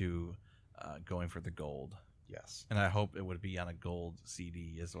Edge to Going for the Gold. Yes. And I hope it would be on a gold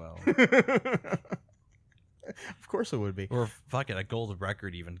CD as well. Of course it would be. Or fuck it, a gold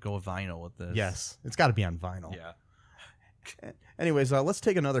record even. Go vinyl with this. Yes. It's got to be on vinyl. Yeah. Anyways, let's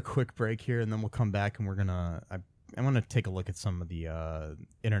take another quick break here, and then we'll come back, and we're going to... I want to take a look at some of the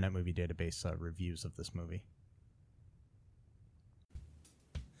Internet Movie Database reviews of this movie.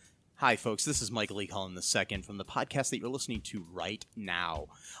 Hi, folks. This is Michael E. Cullen II from the podcast that you're listening to right now,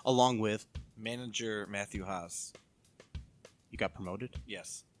 along with manager Matthew Haas. You got promoted?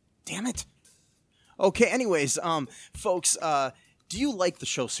 Yes. Damn it. Okay, anyways, folks, do you like the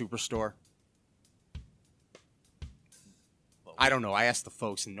show Superstore? I don't know. I asked the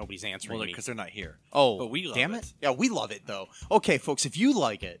folks and nobody's answering me. Because they're not here. Oh, but we love damn it. Yeah, we love it, though. Okay, folks, if you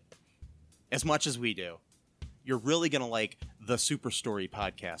like it as much as we do, you're really going to like the Super Story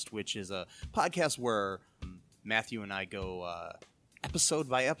podcast, which is a podcast where Matthew and I go episode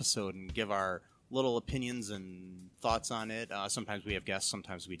by episode and give our little opinions and thoughts on it. Sometimes we have guests,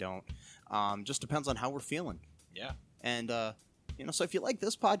 sometimes we don't. Just depends on how we're feeling. Yeah. And, so if you like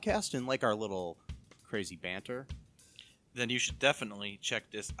this podcast and like our little crazy banter, then you should definitely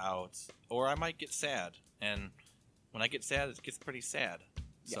check this out. Or I might get sad. And when I get sad, it gets pretty sad.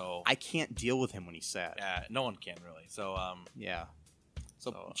 Yeah, so I can't deal with him when he's sad. Yeah, no one can really. So yeah.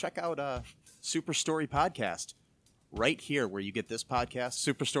 So check out Super Story Podcast right here where you get this podcast,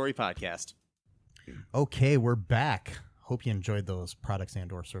 Super Story Podcast. Okay, we're back. Hope you enjoyed those products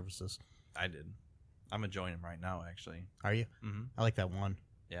and or services. I did. I'm enjoying them right now, actually. Are you? Mm-hmm. I like that one.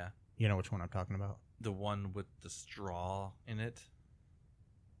 Yeah. You know which one I'm talking about? The one with the straw in it.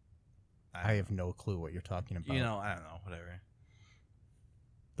 I have no clue what you're talking about. I don't know. Whatever.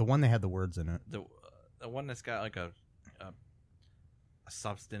 The one that had the words in it. The one that's got like a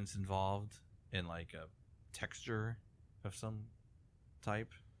substance involved in like a texture of some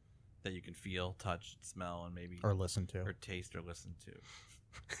type that you can feel, touch, smell, and maybe or listen to, or taste, or listen to.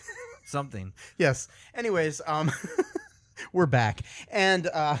 Something. Yes. Anyways, we're back, and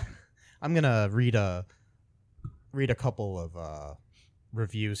I'm gonna read a couple of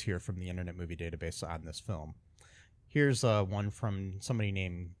reviews here from the Internet Movie Database on this film. Here's one from somebody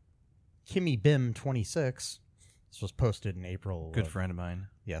named Kimmy Bim 26. This was posted in April. Good friend of mine.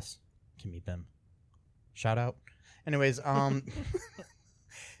 Yes, Kimmy Bim. Shout out. Anyways,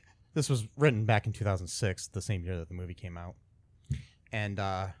 this was written back in 2006, the same year that the movie came out. And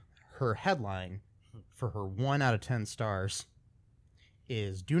her headline for her 1 out of 10 stars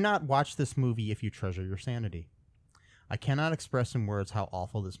is, "Do not watch this movie if you treasure your sanity." I cannot express in words how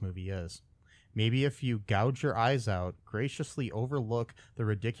awful this movie is. Maybe if you gouge your eyes out, graciously overlook the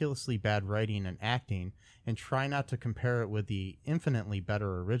ridiculously bad writing and acting, and try not to compare it with the infinitely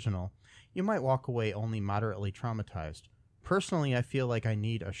better original, you might walk away only moderately traumatized. Personally, I feel like I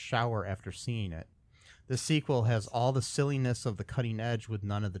need a shower after seeing it. The sequel has all the silliness of The Cutting Edge with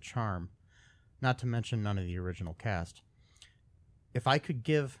none of the charm, not to mention none of the original cast. If I could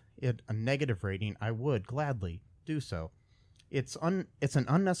give it a negative rating, I would gladly do so. It's an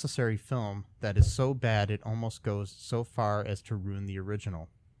unnecessary film that is so bad it almost goes so far as to ruin the original.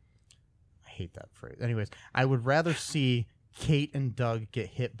 I hate that phrase. Anyways, I would rather see Kate and Doug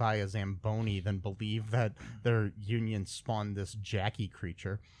get hit by a Zamboni than believe that their union spawned this Jackie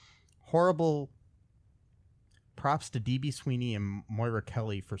creature. Horrible props to D.B. Sweeney and Moira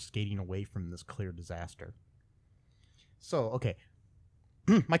Kelly for skating away from this clear disaster. So, okay.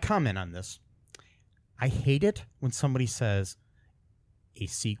 My comment on this. I hate it when somebody says a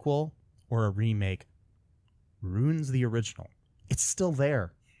sequel or a remake ruins the original. It's still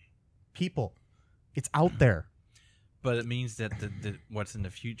there. People, it's out there. But it means that the what's in the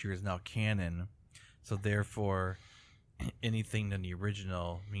future is now canon. So therefore, anything in the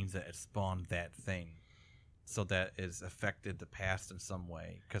original means that it spawned that thing. So that has affected the past in some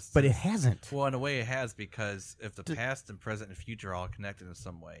way. But it hasn't. Well, in a way it has, because if the past and present and future are all connected in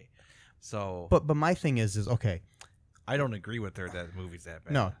some way. So, But my thing is okay. I don't agree with her that the movie's that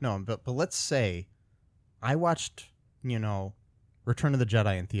bad. No, but let's say I watched, Return of the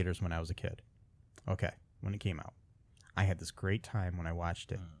Jedi in theaters when I was a kid. Okay, when it came out. I had this great time when I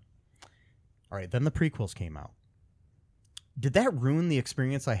watched it. All right, then the prequels came out. Did that ruin the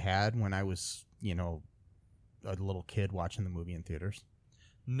experience I had when I was, a little kid watching the movie in theaters?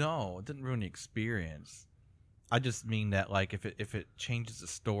 No, it didn't ruin the experience. I just mean that, like, if it changes the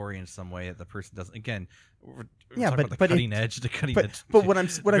story in some way that the person doesn't. Again, we're talking about the cutting edge. But what I'm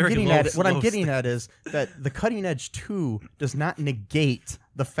getting at is that the Cutting Edge 2 does not negate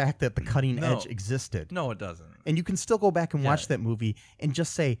the fact that the Cutting Edge existed. No, it doesn't. And you can still go back and watch that movie and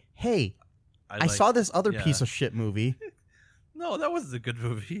just say, "Hey, I saw this other piece of shit movie." No, that was a good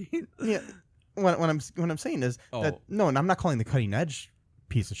movie. Yeah. What I'm saying is that no, and I'm not calling the Cutting Edge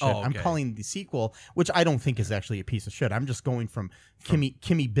piece of shit. Oh, okay. I'm calling the sequel, which I don't think is actually a piece of shit. I'm just going from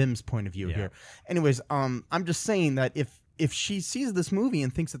Kimmy Bim's point of view here. Anyways, I'm just saying that if she sees this movie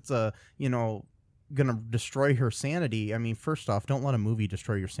and thinks it's gonna destroy her sanity, I mean, first off, don't let a movie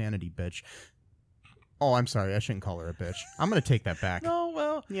destroy your sanity, bitch. Oh, I'm sorry, I shouldn't call her a bitch. I'm gonna take that back. No,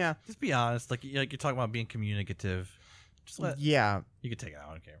 well, yeah. Just be honest. Like you're talking about being communicative. Just let. Yeah. You can take it out.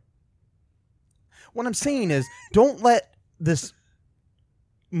 I don't care. What I'm saying is, don't let this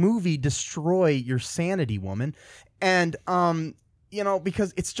movie destroy your sanity, woman. And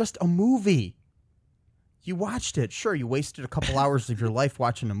because it's just a movie. You watched it. Sure, you wasted a couple hours of your life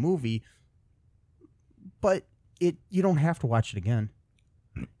watching a movie, but you don't have to watch it again.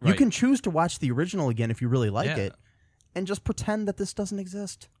 Right. You can choose to watch the original again if you really like it, and just pretend that this doesn't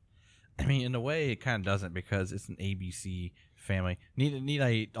exist. I mean, in a way, it kind of doesn't, because it's an ABC family. Need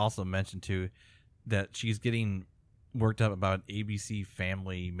I also mention too that she's getting worked up about an ABC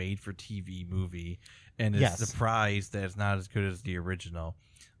family made-for-TV movie, and is surprised that it's not as good as the original.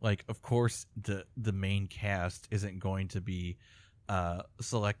 Like, of course, the main cast isn't going to be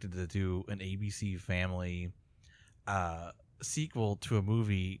selected to do an ABC family sequel to a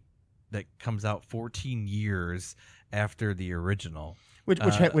movie that comes out 14 years after the original. Which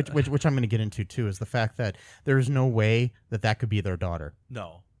I'm going to get into too, is the fact that there is no way that could be their daughter.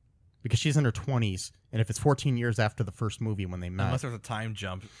 No. Because she's in her 20s, and if it's 14 years after the first movie when they met. Unless there's a time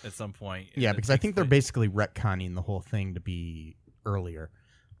jump at some point. Yeah, because I think they're basically retconning the whole thing to be earlier.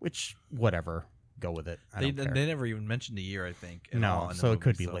 Which, whatever. Go with it. I don't care. They never even mentioned the year, I think. No, so it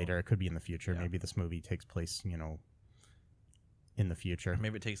could be later. It could be in the future. Yeah. Maybe this movie takes place, in the future.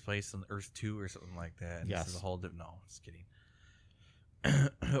 Maybe it takes place on Earth 2 or something like that. And yes. This is a whole different... No, just kidding.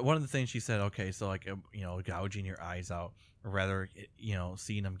 One of the things she said, okay, so like, gouging your eyes out, or rather,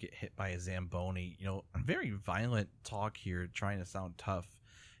 seeing them get hit by a Zamboni, very violent talk here, trying to sound tough.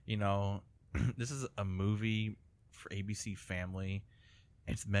 This is a movie for ABC Family.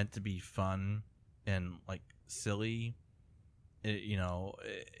 It's meant to be fun and like silly.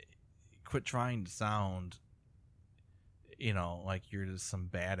 Quit trying to sound, like you're just some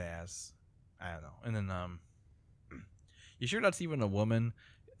badass. I don't know. And then, you sure that's even a woman?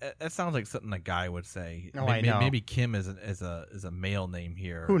 That sounds like something a guy would say. No, I know. Maybe Kim is a male name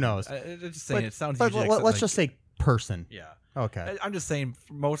here. Who knows? Just saying, it sounds. Let's just say person. Yeah. Okay. I'm just saying,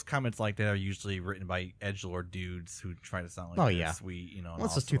 most comments like that are usually written by edgelord dudes who try to sound like Oh, they're yeah. sweet, you know. Well,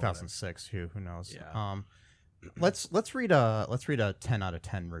 this is 2006. Who knows? Yeah. Let's read a 10 out of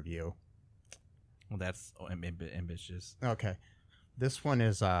 10 review. Well, that's ambitious. Okay. This one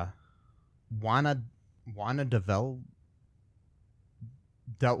is Juana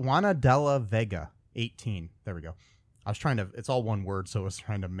Della Vega 18. There we go. I was trying to, it's all one word, so I was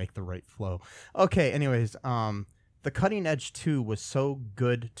trying to make the right flow. Okay, anyways, The Cutting Edge 2 was so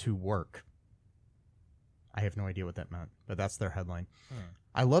good to work. I have no idea what that meant, but that's their headline.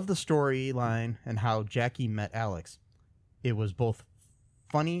 I love the storyline and how Jackie met Alex. It was both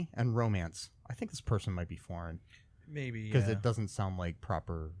funny and romance. I think this person might be foreign. Maybe, because it doesn't sound like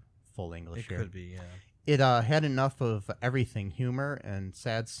proper full English It here. could be, yeah. It had enough of everything, humor and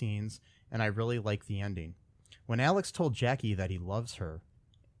sad scenes, and I really like the ending. When Alex told Jackie that he loves her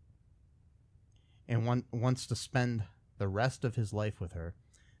and wants to spend the rest of his life with her,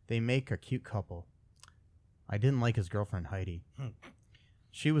 they make a cute couple. I didn't like his girlfriend, Heidi.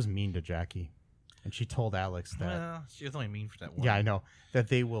 She was mean to Jackie, and she told Alex that... Well, she was only mean for that one. Yeah, I know. That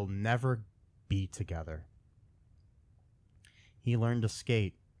they will never be together. He learned to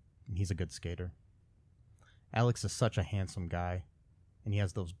skate, and he's a good skater. Alex is such a handsome guy, and he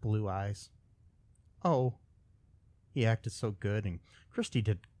has those blue eyes. Oh, he acted so good, and Christy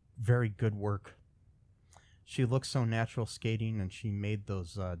did very good work. She looked so natural skating, and she made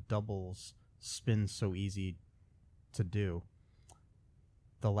those doubles spin so easy to do.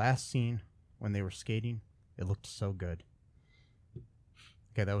 The last scene, when they were skating, it looked so good.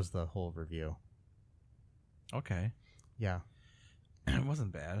 Okay, that was the whole review. Okay. Yeah. It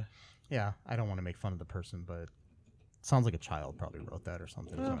wasn't bad. Yeah, I don't want to make fun of the person, but it sounds like a child probably wrote that or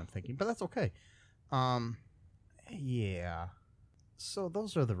something, is what I'm thinking. But that's okay. Yeah. So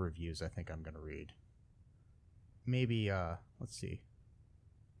those are the reviews I think I'm going to read. Maybe, let's see.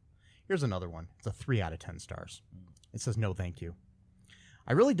 Here's another one. It's a 3 out of 10 stars. It says, no thank you.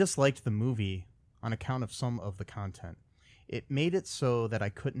 I really disliked the movie on account of some of the content. It made it so that I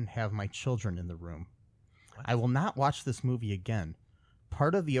couldn't have my children in the room. What? I will not watch this movie again.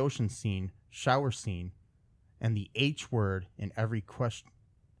 Part of the ocean scene, shower scene, and the H word in every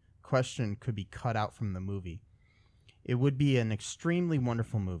question could be cut out from the movie. It would be an extremely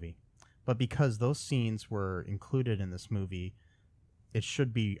wonderful movie, but because those scenes were included in this movie, it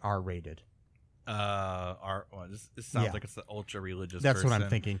should be R-rated. This sounds like it's an ultra religious. That's person. what I'm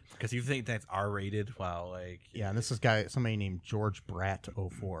thinking. Because you think that's R-rated? Wow, like yeah. And this is somebody named George Bratt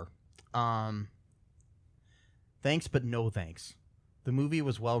 04. Thanks, but no thanks. The movie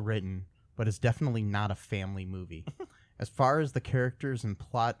was well written, but it's definitely not a family movie. As far as the characters and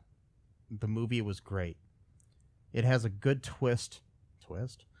plot, the movie was great. It has a good twist,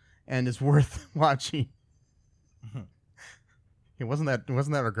 and is worth watching. Wasn't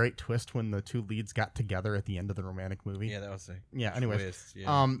that a great twist when the two leads got together at the end of the romantic movie? Yeah, that was a anyways, twist.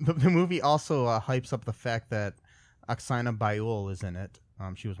 Yeah. The movie also hypes up the fact that Oksana Bayul is in it.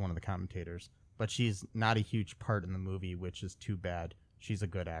 She was one of the commentators, but she's not a huge part in the movie, which is too bad. She's a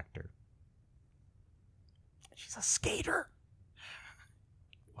good actor. She's a skater.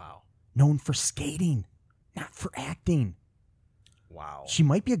 Wow. Known for skating, not for acting. Wow. She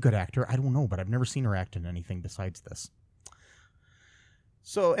might be a good actor. I don't know, but I've never seen her act in anything besides this.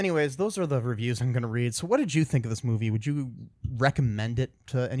 So, anyways, those are the reviews I'm going to read. So, what did you think of this movie? Would you recommend it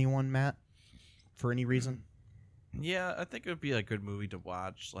to anyone, Matt, for any reason? Yeah, I think it would be a good movie to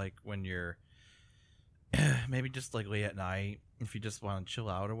watch, like when you're maybe just like late at night, if you just want to chill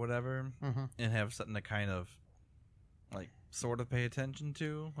out or whatever, and have something to kind of like sort of pay attention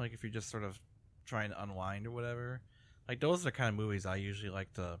to, like if you're just sort of trying to unwind or whatever. Like those are the kind of movies I usually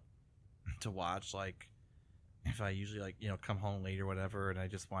like to watch. Like if I usually come home late or whatever, and I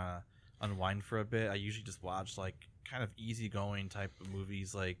just want to unwind for a bit, I usually just watch like kind of easygoing type of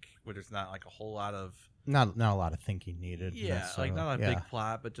movies, like where there's not like a whole lot of not a lot of thinking needed. Yeah, like not a big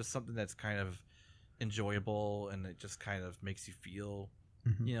plot, but just something that's kind of enjoyable and it just kind of makes you feel,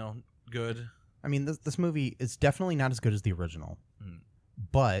 good. I mean, this movie is definitely not as good as the original,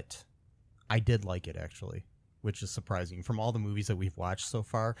 but I did like it actually, which is surprising. From all the movies that we've watched so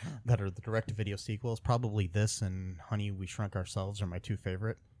far that are the direct-to-video sequels, probably this and Honey, We Shrunk Ourselves are my two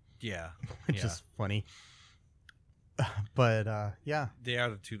favorite. Yeah. Which is funny. But, yeah. They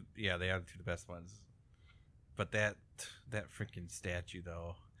are the two the best ones. But that freaking statue,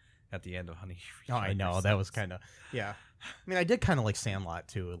 though, at the end of Honey, Oh, I know. That was kind of, yeah. I mean, I did kind of like Sandlot,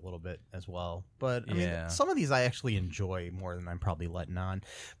 too, a little bit as well. But, I mean, some of these I actually enjoy more than I'm probably letting on.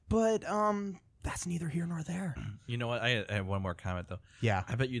 But, that's neither here nor there. You know what? I have one more comment, though. Yeah.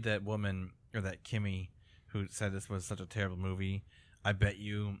 I bet you that woman, or that Kimmy, who said this was such a terrible movie. I bet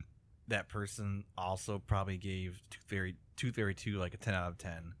you that person also probably gave Tooth Fairy 2 like a 10 out of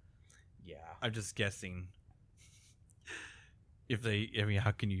 10. Yeah. I'm just guessing.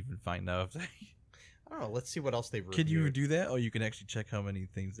 How can you even find out if they... I don't know. Let's see what else they've reviewed. Can you do that? Oh, you can actually check how many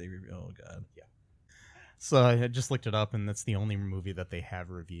things they review. Oh, God. Yeah. So I just looked it up, and that's the only movie that they have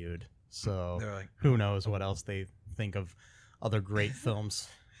reviewed. So Like, who knows what else they think of other great films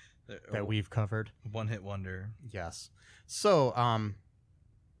that we've covered. One-hit wonder. Yes. So,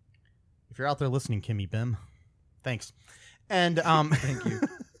 if you're out there listening, Kimmy Bim, thanks. And Thank you.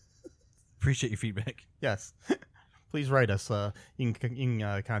 Appreciate your feedback. Yes. Please write us. You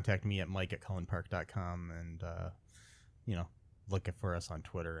can contact me at mike@cullenpark.com and, look for us on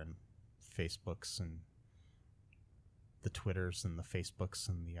Twitter and Facebooks and the Twitters and the Facebooks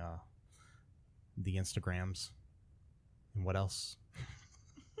and the Instagrams. And what else?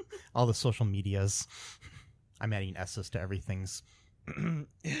 All the social medias. I'm adding S's to everything's.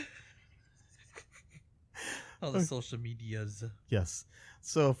 All the social medias. Yes.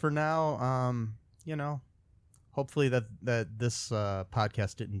 So for now, hopefully that this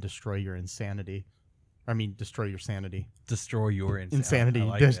podcast didn't destroy your insanity. I mean, destroy your sanity. Destroy your insanity. I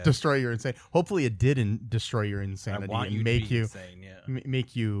like that. Destroy your insanity. Hopefully it didn't destroy your insanity and make you insane, yeah.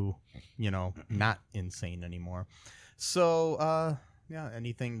 make you, not insane anymore. So,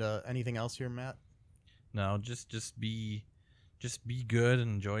 anything else here, Matt? No, just be good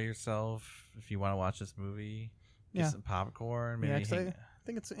and enjoy yourself. If you want to watch this movie, get some popcorn. Maybe I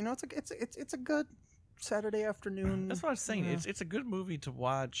think it's it's a good Saturday afternoon. That's what I was saying. Yeah. It's a good movie to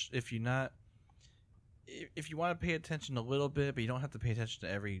watch if you want to pay attention a little bit, but you don't have to pay attention to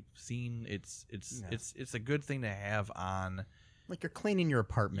every scene. It's a good thing to have on. Like you're cleaning your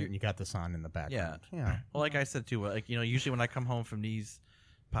apartment and you got this on in the background. Yeah. Well, like I said too, usually when I come home from these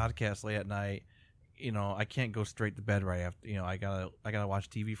podcasts late at night, I can't go straight to bed right after. I gotta watch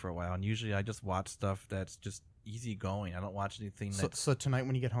TV for a while, and usually I just watch stuff that's just easy going. I don't watch anything. So tonight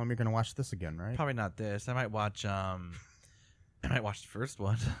when you get home, you're gonna watch this again, right? Probably not this. I might watch. I might watch the first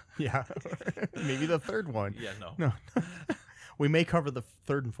one. Yeah, maybe the third one. Yeah, no. We may cover the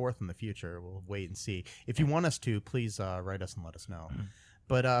third and fourth in the future. We'll wait and see. If you want us to, please write us and let us know.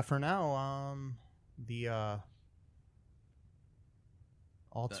 But for now, the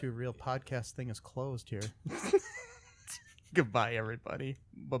All Too Real podcast thing is closed here. Goodbye, everybody.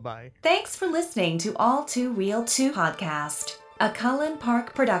 Bye-bye. Thanks for listening to All Too Real 2 podcast, a Cullen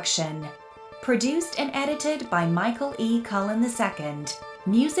Park production. Produced and edited by Michael E. Cullen II.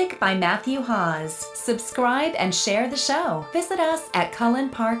 Music by Matthew Hawes. Subscribe and share the show. Visit us at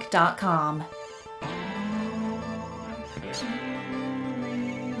cullenpark.com.